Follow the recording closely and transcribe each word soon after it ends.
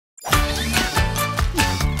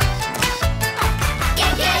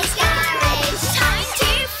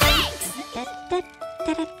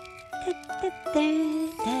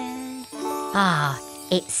Ah,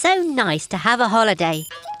 it's so nice to have a holiday.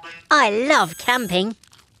 I love camping.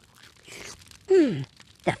 The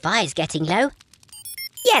fire's getting low.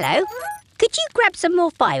 Yellow, could you grab some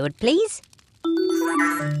more firewood, please?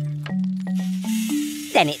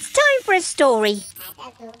 Then it's time for a story.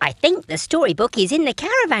 I think the storybook is in the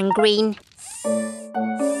caravan green.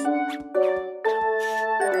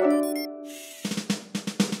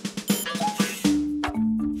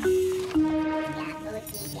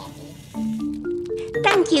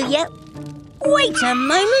 Thank you, Yep. Wait a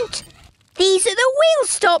moment. These are the wheel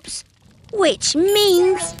stops, which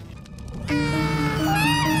means...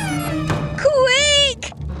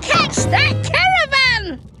 Quick! Catch that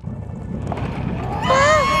caravan!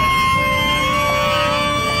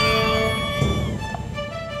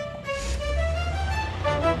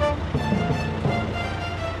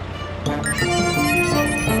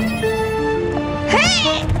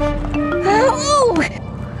 Hey! Oh!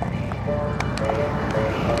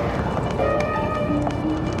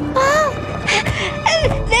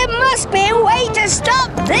 There must be a way to stop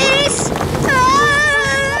this!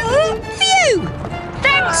 Phew!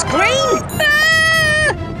 Thanks, Green!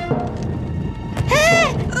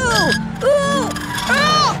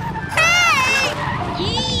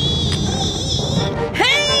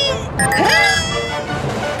 Hey!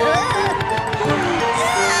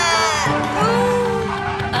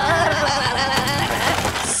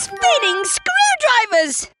 Spinning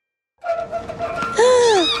screwdrivers!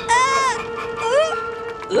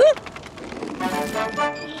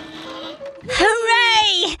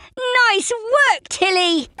 Hooray! Nice work,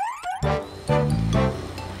 Tilly!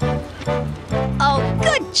 Oh,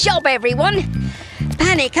 good job, everyone!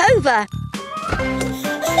 Panic over!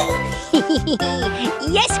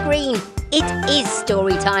 Yes, Green, it is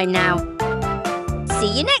story time now.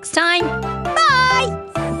 See you next time. Bye!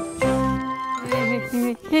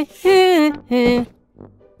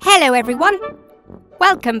 Hello, everyone.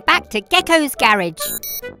 Welcome back to Gecko's Garage.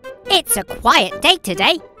 It's a quiet day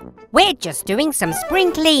today. We're just doing some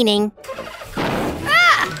spring cleaning.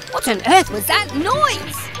 Ah! What on earth was that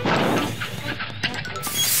noise?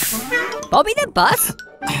 Bobby the bus?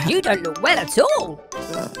 You don't look well at all.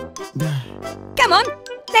 Come on,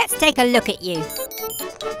 let's take a look at you.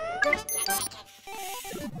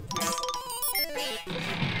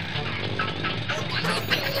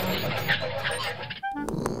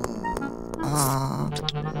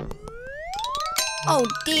 Oh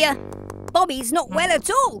dear, Bobby's not well at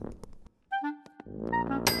all.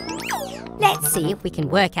 Let's see if we can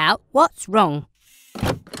work out what's wrong.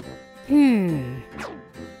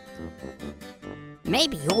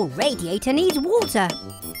 Maybe your radiator needs water.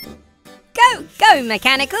 Go, go,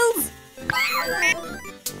 mechanicals!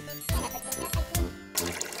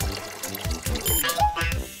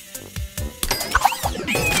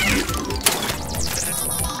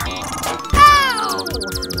 Ow!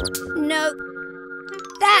 No,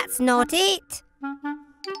 that's not it.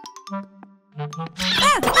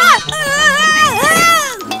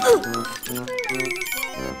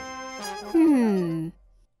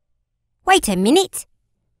 Wait a minute.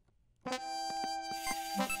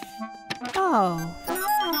 Oh.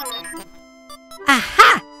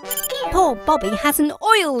 Aha! Poor Bobby has an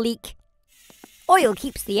oil leak. Oil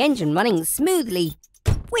keeps the engine running smoothly.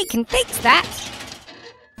 We can fix that.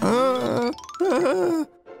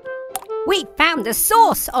 We found the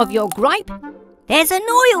source of your gripe. There's an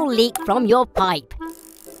oil leak from your pipe.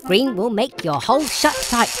 Green will make your hole shut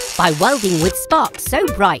tight by welding with sparks so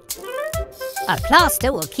bright. A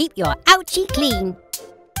plaster will keep your ouchie clean.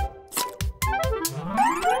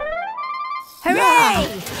 Hooray!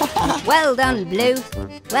 Well done, Blue.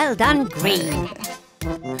 Well done, Green.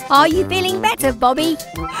 Are you feeling better, Bobby?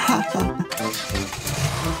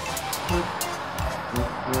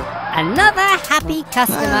 Another happy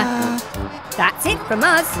customer. That's it from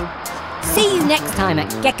us. See you next time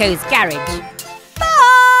at Gecko's Garage.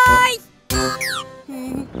 Bye!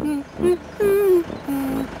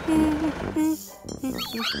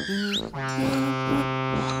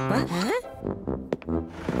 Huh?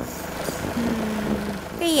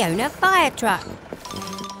 Fiona fire truck.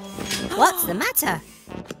 What's the matter?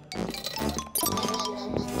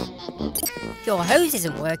 Your hose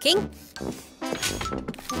isn't working.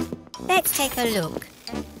 Let's take a look.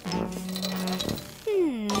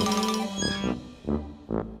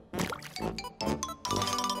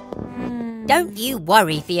 Don't you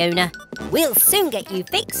worry, Fiona. We'll soon get you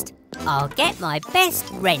fixed. I'll get my best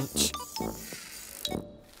wrench.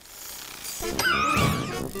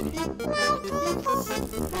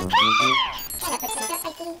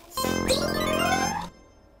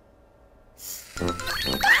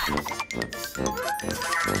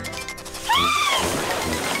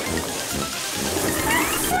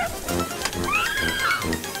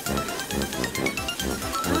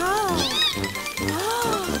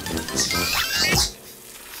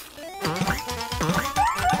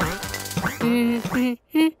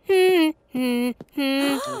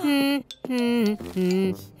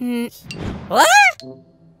 What?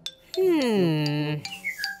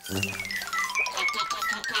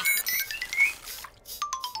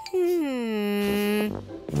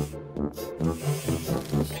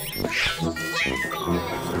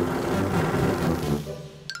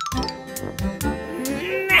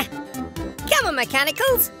 Come on,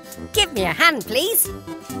 Mechanicals. Give me a hand, please.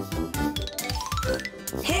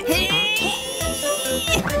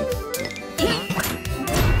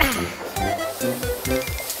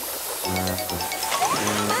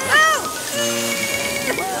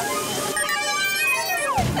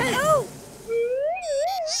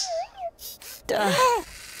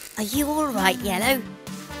 Are you all right, Yellow?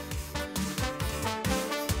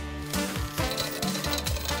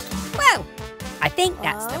 Well, I think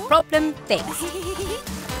that's the problem fixed.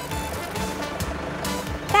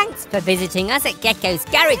 Thanks for visiting us at Gecko's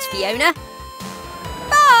Garage, Fiona.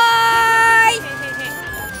 Bye!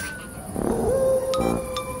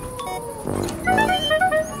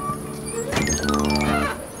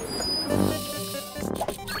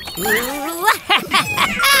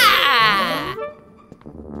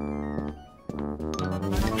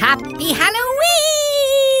 Happy Halloween!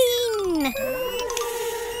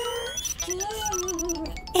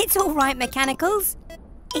 It's all right, Mechanicals.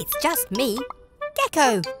 It's just me,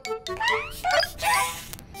 Gecko.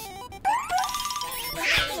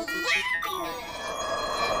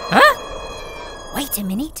 Huh? Wait a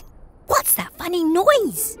minute. What's that funny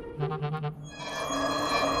noise?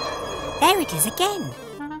 There it is again.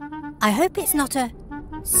 I hope it's not a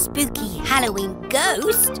spooky Halloween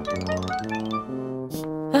ghost.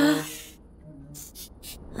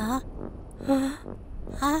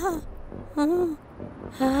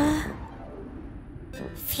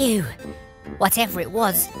 Phew. Whatever it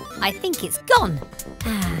was, I think it's gone.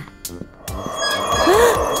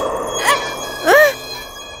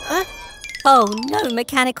 Oh no,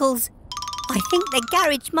 Mechanicals. I think the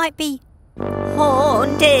garage might be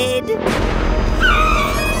haunted.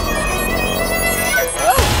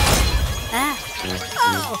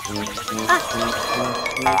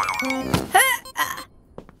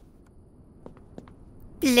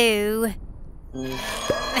 Blue.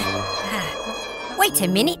 Wait a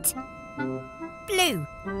minute. Blue,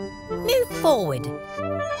 move forward.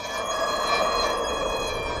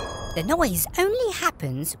 The noise only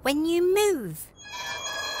happens when you move.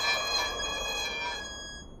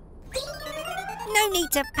 No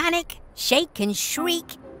need to panic, shake and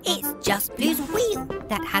shriek. It's just Blue's wheel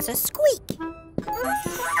that has a squeak.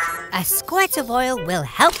 A squirt of oil will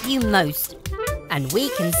help you most. And we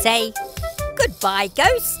can say, goodbye,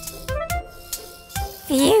 ghost.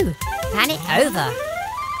 Phew, panic over.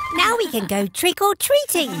 Now we can go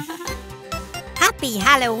trick-or-treating. Happy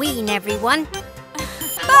Halloween, everyone.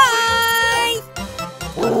 Bye!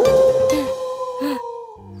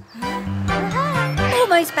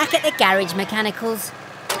 Almost back at the garage, Mechanicals.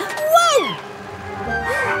 Whoa!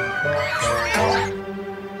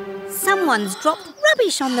 Someone's dropped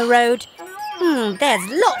rubbish on the road. There's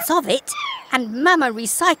lots of it. And Mama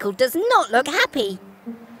Recycle does not look happy.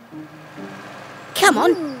 Come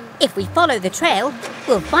on. If we follow the trail,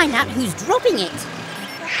 we'll find out who's dropping it.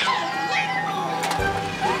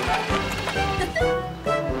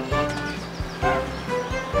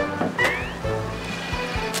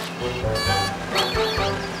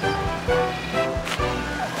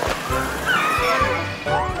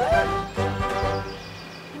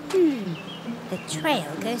 The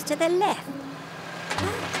trail goes to the left.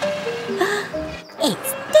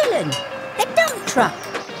 It's Dylan, the dump truck.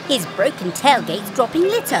 His broken tailgate's dropping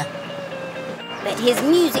litter. But his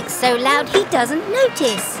music's so loud he doesn't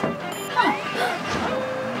notice.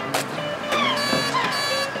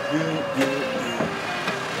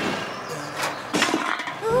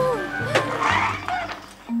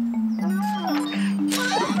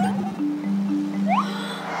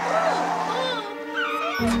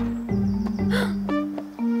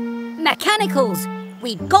 Mechanicals!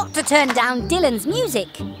 We've got to turn down Dylan's music.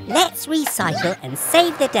 Let's recycle and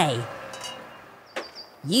save the day.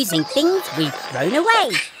 Using things we've thrown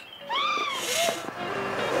away.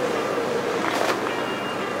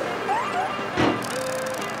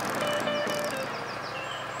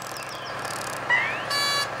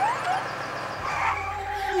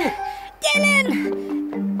 Dylan!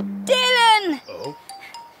 Dylan! Oh?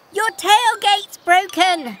 Your tailgate's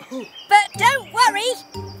broken. But don't worry,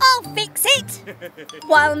 I'll fix it.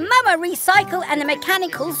 While Mama Recycle and the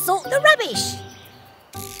Mechanicals sort the rubbish.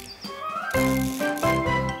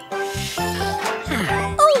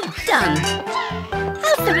 All done.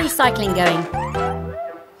 How's the recycling going?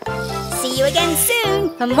 See you again soon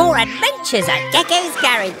for more adventures at Gecko's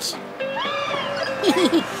Garage.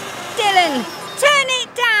 Dylan, turn it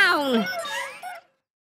down!